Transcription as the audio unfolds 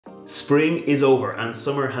Spring is over and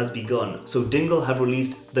summer has begun, so Dingle have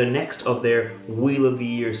released the next of their Wheel of the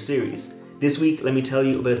Year series. This week, let me tell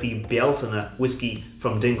you about the Bealtaine whiskey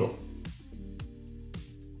from Dingle.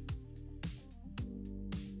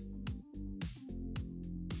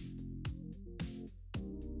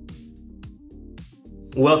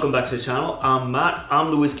 Welcome back to the channel. I'm Matt,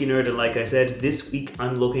 I'm the whiskey nerd, and like I said, this week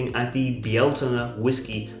I'm looking at the Bealtaine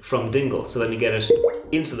whiskey from Dingle. So let me get it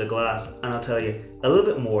into the glass and I'll tell you a little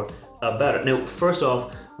bit more about it. Now, first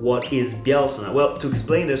off, what is Bealtaine? Well, to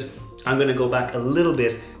explain it, I'm going to go back a little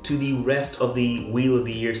bit to the rest of the Wheel of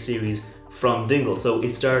the Year series from Dingle. So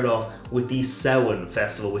it started off with the Samhain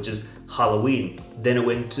festival, which is Halloween. Then it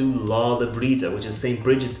went to Dingle Bealtaine, which is St.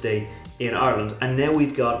 Bridget's Day in Ireland, and now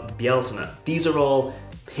we've got Bealtaine. These are all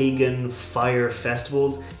pagan fire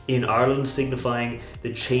festivals in Ireland, signifying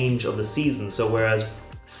the change of the season. So whereas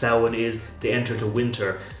Samhain is the enter to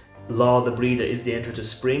winter, Dingle Bealtaine is the enter to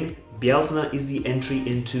spring, Bealtaine is the entry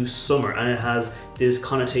into summer, and it has this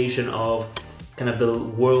connotation of kind of the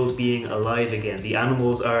world being alive again. The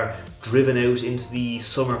animals are driven out into the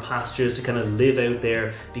summer pastures to kind of live out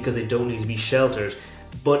there because they don't need to be sheltered.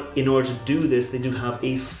 But in order to do this, they do have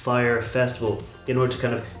a fire festival in order to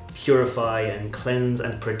kind of purify and cleanse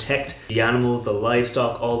and protect the animals, the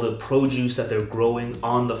livestock, all the produce that they're growing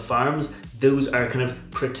on the farms. Those are kind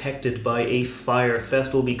of protected by a fire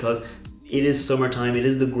festival because it is summertime, it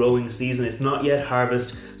is the growing season, it's not yet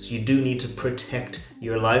harvest, so you do need to protect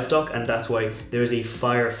your livestock, and that's why there's a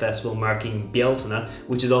fire festival marking Bealtaine,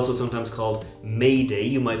 which is also sometimes called May Day.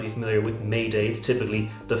 You might be familiar with May Day. It's typically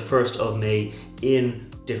the 1st of May in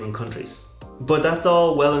different countries. But that's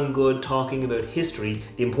all well and good talking about history.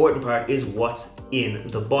 The important part is what's in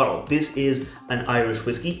the bottle. This is an Irish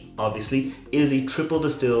whiskey, obviously. It is a triple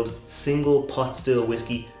distilled, single pot still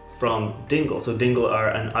whiskey from Dingle. So Dingle are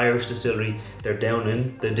an Irish distillery. They're down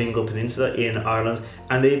in the Dingle Peninsula in Ireland,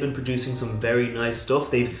 and they've been producing some very nice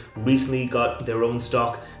stuff. They've recently got their own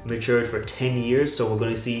stock matured for 10 years, so we're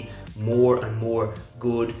going to see more and more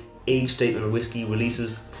good age statement whiskey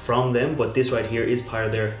releases from them. But this right here is part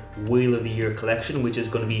of their Wheel of the Year collection, which is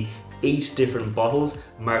going to be 8 different bottles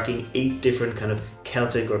marking 8 different kind of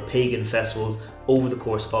Celtic or pagan festivals over the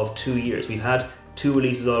course of 2 years. We've had 2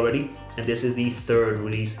 releases already, and this is the 3rd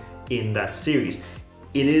release in that series.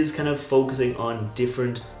 It is kind of focusing on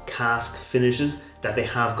different cask finishes that they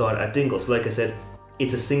have got at Dingle. So like I said,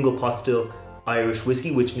 it's a single pot still Irish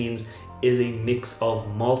whiskey, which means is a mix of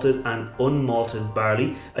malted and unmalted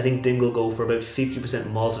barley. I think Dingle go for about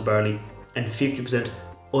 50% malted barley and 50%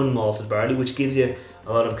 unmalted barley, which gives you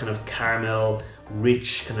a lot of kind of caramel,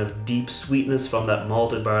 rich, kind of deep sweetness from that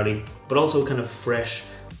malted barley, but also kind of fresh,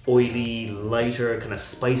 oily, lighter, kind of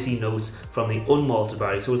spicy notes from the unmalted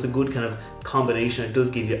barley. So it's a good kind of combination. It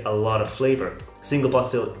does give you a lot of flavor. Single pot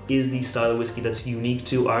still is the style of whiskey that's unique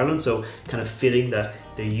to Ireland, so kind of fitting that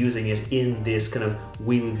they're using it in this kind of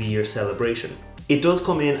Wheel of the Year celebration. It does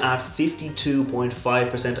come in at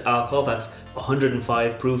 52.5% alcohol. That's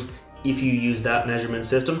 105 proof if you use that measurement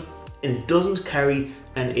system, and it doesn't carry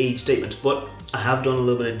an age statement, but I have done a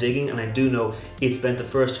little bit of digging and I do know it spent the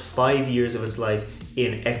first 5 years of its life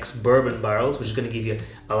in ex-bourbon barrels, which is going to give you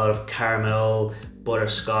a lot of caramel,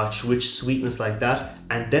 butterscotch, rich sweetness like that,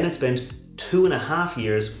 and then it spent 2.5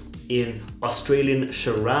 years in Australian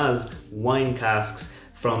Shiraz wine casks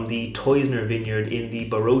from the Teusner Vineyard in the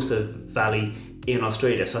Barrossa Valley in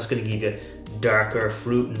Australia. So that's going to give you darker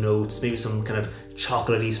fruit notes, maybe some kind of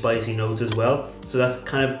chocolatey, spicy notes as well. So that's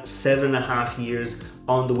kind of 7.5 years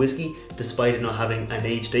on the whiskey, despite it not having an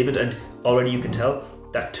age statement. And already you can tell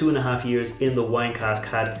that 2.5 years in the wine cask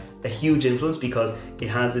had a huge influence because it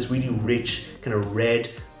has this really rich kind of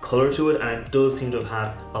red color to it, and it does seem to have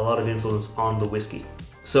had a lot of influence on the whiskey.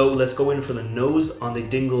 So let's go in for the nose on the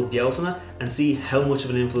Dingle Bealtaine and see how much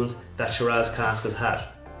of an influence that Shiraz cask has had.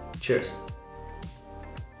 Cheers.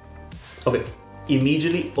 Okay,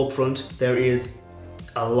 immediately up front there is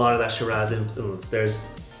a lot of that Shiraz influence.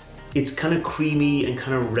 It's kind of creamy and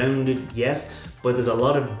kind of rounded, yes, but there's a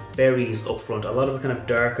lot of berries up front, a lot of kind of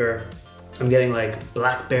darker, I'm getting like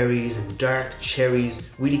blackberries and dark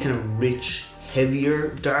cherries, really kind of rich, heavier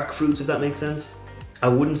dark fruits, if that makes sense. I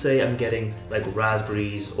wouldn't say I'm getting like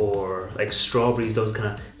raspberries or like strawberries, those kind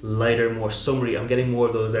of lighter, more summery. I'm getting more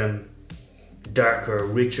of those darker,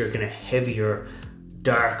 richer, kind of heavier,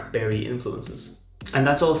 dark berry influences. And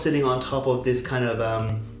that's all sitting on top of this kind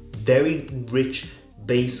of very rich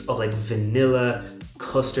base of like vanilla,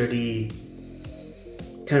 custardy,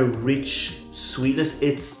 kind of rich sweetness.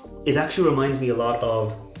 It actually reminds me a lot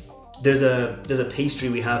of, there's a pastry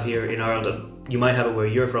we have here in Ireland. you might have it where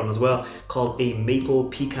you're from as well, called a maple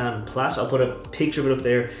pecan plat. I'll put a picture of it up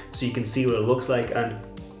there so you can see what it looks like. And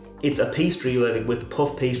it's a pastry with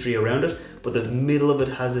puff pastry around it, but the middle of it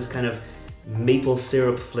has this kind of maple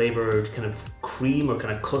syrup flavored kind of cream or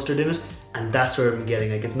kind of custard in it, and that's where I'm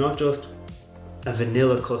getting, like, it's not just a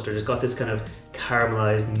vanilla custard, it's got this kind of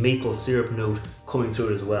caramelized maple syrup note coming through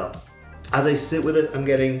it as well. As I sit with it, I'm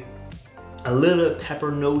getting a little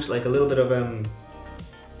pepper note, like a little bit of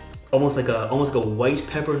almost like a white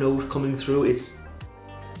pepper note coming through. It's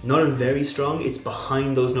not very strong, it's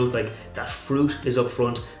behind those notes, like that fruit is up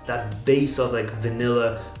front, that base of like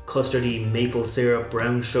vanilla, custardy, maple syrup,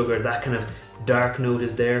 brown sugar, that kind of dark note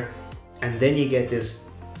is there. And then you get this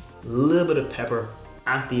little bit of pepper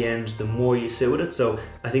at the end the more you sit with it. So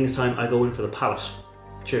I think it's time I go in for the palate.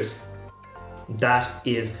 Cheers. That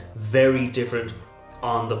is very different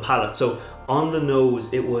on the palate. So on the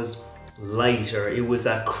nose, it was lighter, it was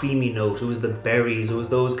that creamy note, it was the berries, it was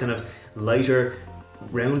those kind of lighter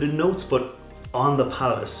rounded notes. But on the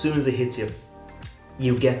palate, as soon as it hits you,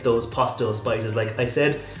 you get those pastel spices. Like I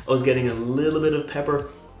said, I was getting a little bit of pepper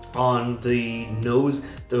on the nose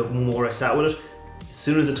the more I sat with it. As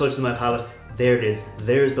soon as it touches my palate, there it is,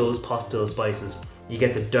 there's those pastel spices. You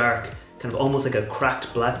get the dark, kind of almost like a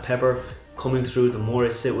cracked black pepper coming through the more I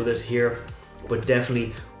sit with it here. But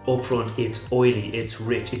definitely up front, it's oily, it's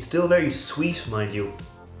rich, it's still very sweet, mind you,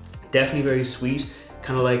 definitely very sweet,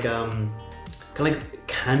 kind of like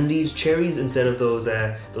candied cherries instead of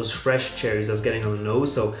those fresh cherries I was getting on the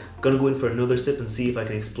nose. So I'm gonna go in for another sip and see if I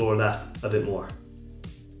can explore that a bit more.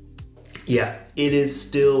 Yeah, it is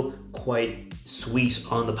still quite sweet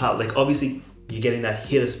on the palate. Like obviously you're getting that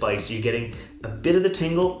hit of spice, you're getting a bit of the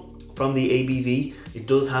tingle from the ABV. It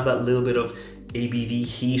does have that little bit of ABV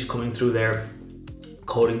heat coming through there,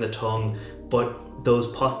 coating the tongue, but those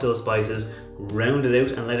pastel spices round it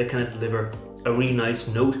out and let it kind of deliver a really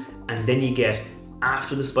nice note. And then you get,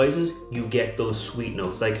 after the spices, you get those sweet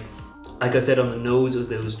notes. Like I said, on the nose, it was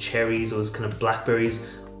those cherries, those kind of blackberries.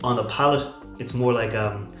 On the palate, it's more like,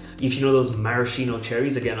 if you know those maraschino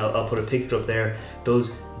cherries, again, I'll put a picture up there,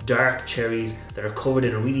 those dark cherries that are covered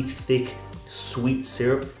in a really thick, sweet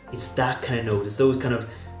syrup. It's that kind of note. It's those kind of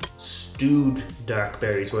stewed dark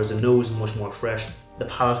berries, whereas the nose is much more fresh, the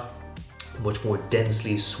palate much more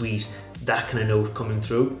densely sweet, that kind of note coming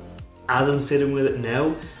through. As I'm sitting with it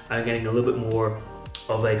now, I'm getting a little bit more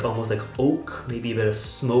of like almost like oak, maybe a bit of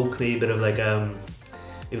smoke, maybe a bit of like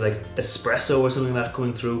maybe like espresso or something like that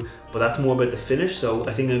coming through, but that's more about the finish. So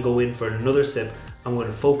I think I'm gonna go in for another sip. I'm going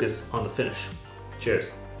to focus on the finish.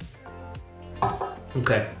 Cheers.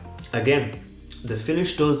 Okay, again, the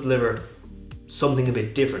finish does deliver something a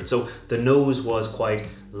bit different. So the nose was quite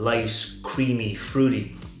light, creamy,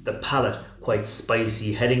 fruity. The palate quite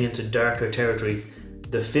spicy, heading into darker territories.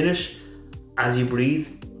 The finish, as you breathe,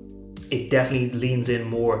 it definitely leans in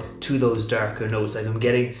more to those darker notes. Like I'm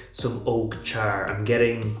getting some oak char, I'm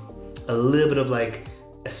getting a little bit of like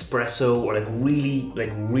espresso or like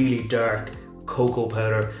really dark cocoa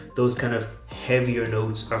powder. Those kind of heavier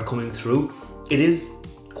notes are coming through. It is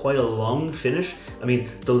quite a long finish. I mean,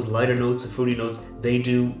 those lighter notes, the fruity notes, they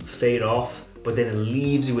do fade off, but then it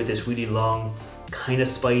leaves you with this really long, kind of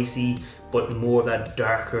spicy, but more of that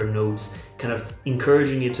darker notes, kind of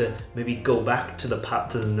encouraging you to maybe go back to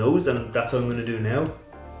the nose, and that's what I'm going to do now,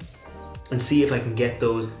 and see if I can get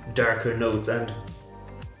those darker notes. And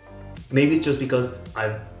maybe it's just because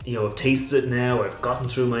I've tasted it now, I've gotten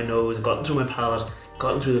through my nose, I've gotten through my palate,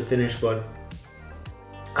 gotten through the finish, but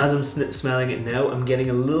as I'm smelling it now, I'm getting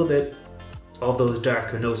a little bit of those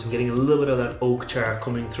darker notes. I'm getting a little bit of that oak char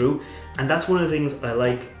coming through, and that's one of the things I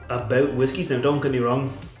like about whiskies. Now don't get me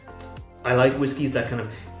wrong, I like whiskies that kind of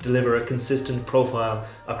deliver a consistent profile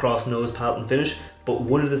across nose, palate and finish, but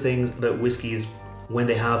one of the things about whiskies, when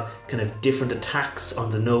they have kind of different attacks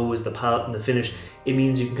on the nose, the palate and the finish, it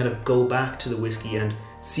means you can kind of go back to the whiskey and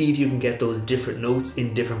see if you can get those different notes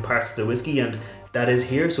in different parts of the whiskey, and that is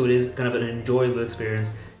here. So it is kind of an enjoyable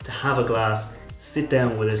experience to have a glass, sit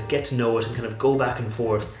down with it, get to know it, and kind of go back and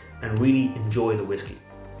forth and really enjoy the whiskey.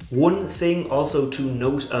 One thing also to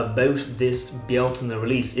note about this Bealtaine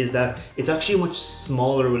release is that it's actually a much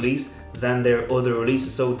smaller release than their other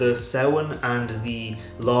releases. So the Samhain and the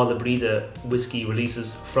Bríde whiskey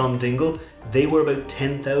releases from Dingle, they were about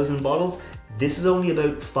 10,000 bottles. This is only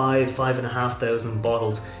about 5,500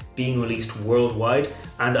 bottles being released worldwide.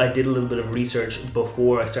 And I did a little bit of research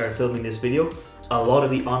before I started filming this video. A lot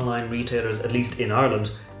of the online retailers, at least in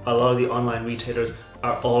Ireland, a lot of the online retailers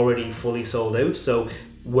are already fully sold out. So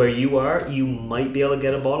where you are, you might be able to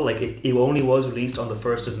get a bottle. Like it only was released on the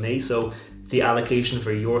 1st of May. So the allocation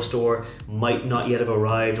for your store might not yet have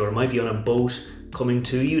arrived, or it might be on a boat coming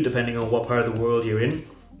to you, depending on what part of the world you're in.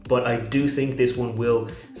 But I do think this one will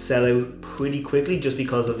sell out pretty quickly just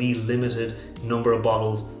because of the limited number of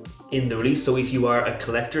bottles in the release. So if you are a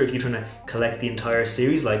collector, if you're trying to collect the entire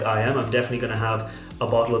series like I am, I'm definitely going to have a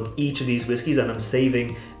bottle of each of these whiskies, and I'm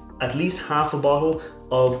saving at least half a bottle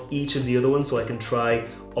of each of the other ones so I can try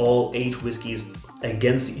all 8 whiskies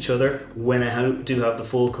against each other when I do have the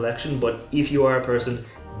full collection. But if you are a person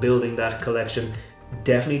building that collection,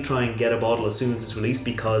 definitely try and get a bottle as soon as it's released,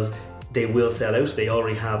 because they will sell out. They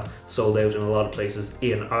already have sold out in a lot of places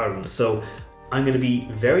in Ireland. So I'm going to be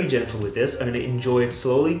very gentle with this. I'm going to enjoy it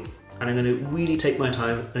slowly, and I'm going to really take my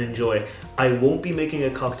time and enjoy it. I won't be making a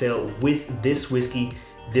cocktail with this whiskey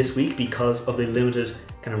this week because of the limited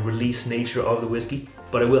kind of release nature of the whiskey,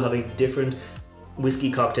 but I will have a different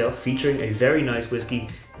whiskey cocktail featuring a very nice whiskey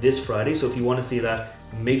this Friday. So if you want to see that,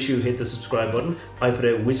 make sure you hit the subscribe button. I put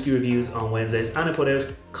out whiskey reviews on Wednesdays, and I put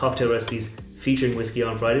out cocktail recipes featuring whiskey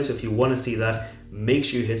on Friday. So if you want to see that, make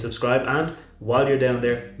sure you hit subscribe, and while you're down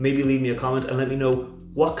there, maybe leave me a comment and let me know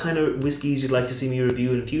what kind of whiskies you'd like to see me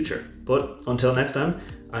review in the future. But until next time,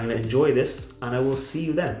 I'm going to enjoy this, and I will see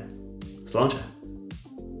you then. Sláinte.